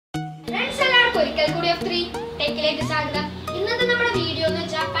ഒരിക്കൽ കൂടി of 3 ടേക്കിലേക്ക് സ്വാഗതം. ഇന്നത്തെ നമ്മുടെ വീഡിയോ എന്ന്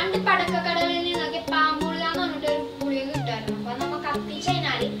വെച്ചാൽ പണ്ട് പടക്കക്കടകളിൽ നിന്നൊക്കെ പാമ്പുളിക എന്ന് പറഞ്ഞിട്ട് ഒരു ഗുളിക കിട്ടുമായിരുന്നു. അപ്പൊ നമ്മൾ കത്തിച്ച്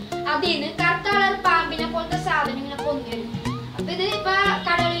കഴിഞ്ഞാൽ അതിൽ നിന്ന് കറുത്ത കളർ പാമ്പിനെ പോലത്തെ സാധനം ഇങ്ങനെ പൊന്തി വരും. അപ്പൊ ഇത് ഇപ്പൊ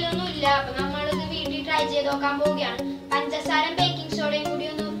കടകളിലൊന്നും ഇല്ല. അപ്പൊ നമ്മളിത് വീട്ടിൽ ട്രൈ ചെയ്ത് നോക്കാൻ പോവുകയാണ്. പഞ്ചസാരയും ബേക്കിംഗ് സോഡയും കൂടി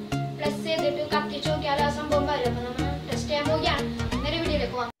ഒന്ന് പ്ലസ് ചെയ്തിട്ട് കത്തിച്ച് നോക്കിയാൽ ആ സംഭവം വരും. അപ്പൊ നമ്മൾ ടെസ്റ്റ് ചെയ്യാൻ പോവുകയാണ്. ഇന്നൊരു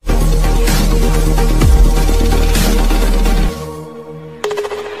വീഡിയോയിലേക്ക് പോകാം.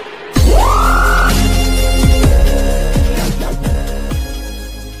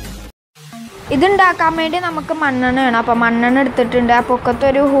 ഇതുണ്ടാക്കാൻ വേണ്ടി നമുക്ക് മണ്ണെണ്ണ വേണം. അപ്പോൾ മണ്ണെണ്ണ എടുത്തിട്ടുണ്ട്. ആ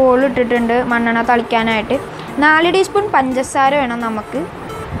പൊക്കത്തൊരു ഹോൾ ഇട്ടിട്ടുണ്ട് മണ്ണെണ്ണ തളിക്കാനായിട്ട്. 4 ടീസ്പൂൺ പഞ്ചസാര വേണം നമുക്ക്.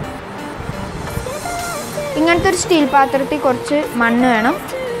 ഇങ്ങനത്തെ ഒരു സ്റ്റീൽ പാത്രത്തിൽ കുറച്ച് മണ്ണ് വേണം.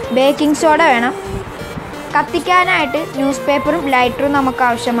 ബേക്കിംഗ് സോഡ വേണം. കത്തിക്കാനായിട്ട് ന്യൂസ് പേപ്പറും ലൈറ്ററും നമുക്ക്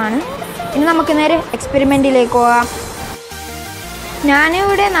ആവശ്യമാണ്. ഇനി നമുക്ക് നേരെ എക്സ്പെരിമെൻറ്റിലേക്ക് പോകാം.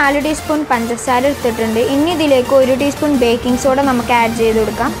 ഞാനിവിടെ 4 ടീസ്പൂൺ പഞ്ചസാര എടുത്തിട്ടുണ്ട്. ഇനി ഇതിലേക്ക് 1 ടീസ്പൂൺ ബേക്കിംഗ് സോഡ നമുക്ക് ആഡ് ചെയ്ത്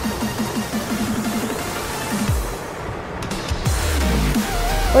കൊടുക്കാം.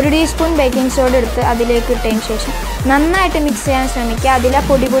 1 ടീസ്പൂൺ ബേക്കിംഗ് സോഡ എടുത്ത് അതിലേക്ക് ഇട്ടതിന് ശേഷം നന്നായിട്ട് മിക്സ് ചെയ്യാൻ ശ്രമിക്കുക. അതിലെ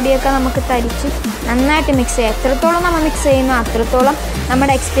പൊടിയൊക്കെ നമുക്ക് തരിച്ച് നന്നായിട്ട് മിക്സ് ചെയ്യുക. എത്രത്തോളം നമ്മൾ മിക്സ് ചെയ്യുന്നു അത്രത്തോളം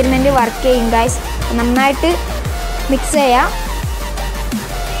നമ്മുടെ എക്സ്പെരിമെൻറ്റ് വർക്ക് ചെയ്യും ഗൈസ്. നന്നായിട്ട് മിക്സ് ചെയ്യുക,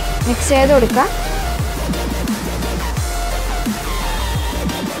 മിക്സ് ചെയ്ത് കൊടുക്കുക.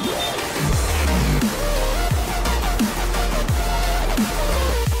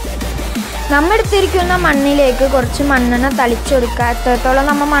 നമ്മൾ എടുത്തിരിക്കുന്ന മണ്ണിലേക്ക് കുറച്ച് മണ്ണെണ്ണ തളിച്ചു കൊടുക്കുക. എത്രത്തോളം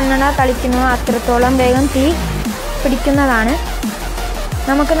നമ്മൾ മണ്ണെണ്ണ തളിക്കുന്നോ അത്രത്തോളം വേഗം തീ പിടിക്കുന്നതാണ്.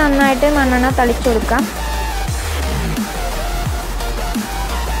 നമുക്ക് നന്നായിട്ട് മണ്ണെണ്ണ തളിച്ചു കൊടുക്കാം.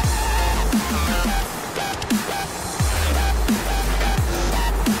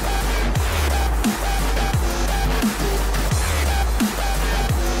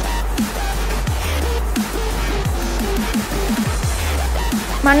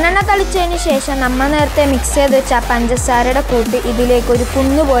 മണ്ണെണ്ണ തളിച്ചതിന് ശേഷം നമ്മൾ നേരത്തെ മിക്സ് ചെയ്ത് വെച്ച പഞ്ചസാരയുടെ കൂട്ട് ഇതിലേക്ക് ഒരു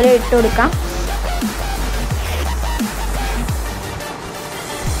കുന്നുപോലെ ഇട്ട് കൊടുക്കാം.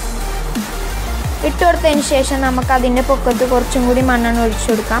 ഇട്ട് കൊടുത്തതിന് ശേഷം നമുക്ക് അതിൻ്റെ പൊക്കത്ത് കുറച്ചും കൂടി മണ്ണെണ്ണ ഒഴിച്ചു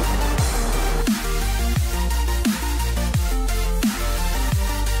കൊടുക്കാം.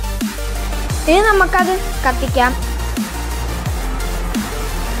 ഇനി നമുക്കത് കത്തിക്കാം.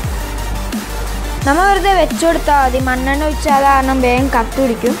 നമ്മൾ വെറുതെ വെച്ചു കൊടുത്താൽ മതി. മണ്ണെണ്ണ ഒഴിച്ചാൽ കാരണം വേഗം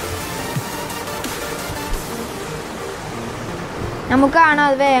കത്തുപിടിക്കും. നമുക്ക് കാണാം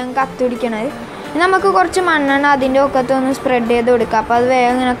അത് വേഗം കത്തുപിടിക്കണത്. നമുക്ക് കുറച്ച് മണ്ണെണ്ണ അതിൻ്റെ ഒക്കത്ത് ഒന്ന് സ്പ്രെഡ് ചെയ്ത് കൊടുക്കുക. അപ്പോൾ അത്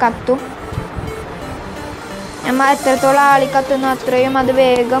വേഗം ഇങ്ങനെ കത്തും. നമ്മൾ എത്രത്തോളം ആളി കത്തുന്നു അത്രയും അത്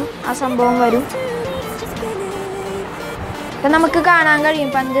വേഗം ആ സംഭവം വരും. അപ്പം നമുക്ക് കാണാൻ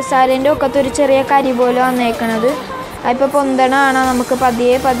കഴിയും പഞ്ചസാരേൻ്റെ ഒക്കത്ത് ഒരു ചെറിയ കരി പോലെ വന്നേക്കണത്. അതിപ്പോൾ പൊന്തണാണ്. നമുക്ക്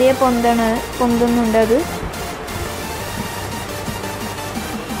പതിയെ പൊന്തുന്നുണ്ട് അത്.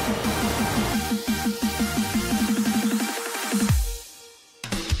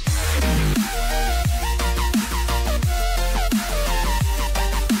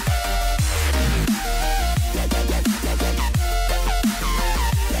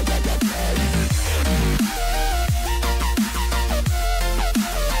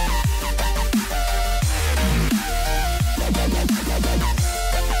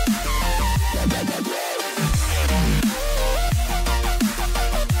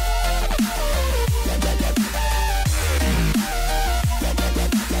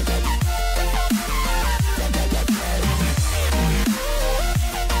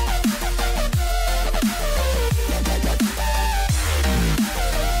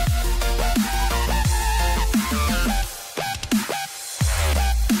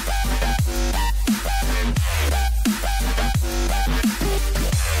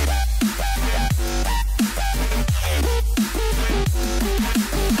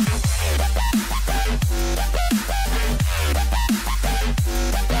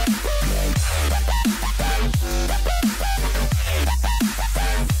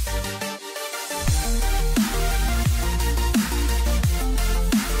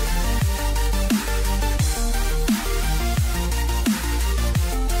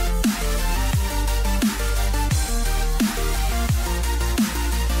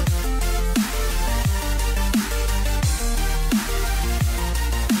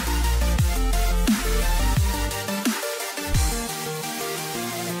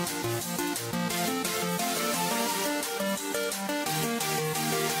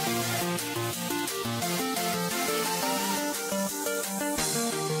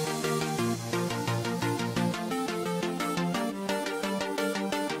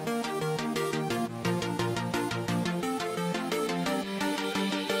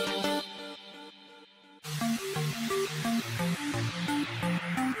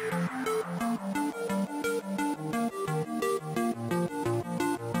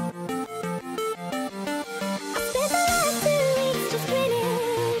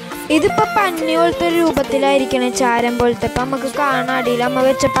 ഇതിപ്പോൾ പഞ്ഞി പോലത്തെ ഒരു രൂപത്തിലായിരിക്കണേ, ചാരം പോലത്തെ. ഇപ്പം നമുക്ക് കാണാൻ അടിയിൽ അമ്മ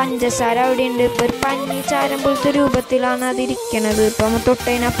വെച്ച പഞ്ചസാര അവിടെ ഉണ്ട്. ഇപ്പോൾ ഒരു പഞ്ഞി ചാരം പോലത്തെ രൂപത്തിലാണ് അതിരിക്കണത്. ഇപ്പം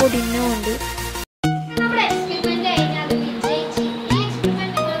തൊട്ടതിനാ പൊടിഞ്ഞുകൊണ്ട്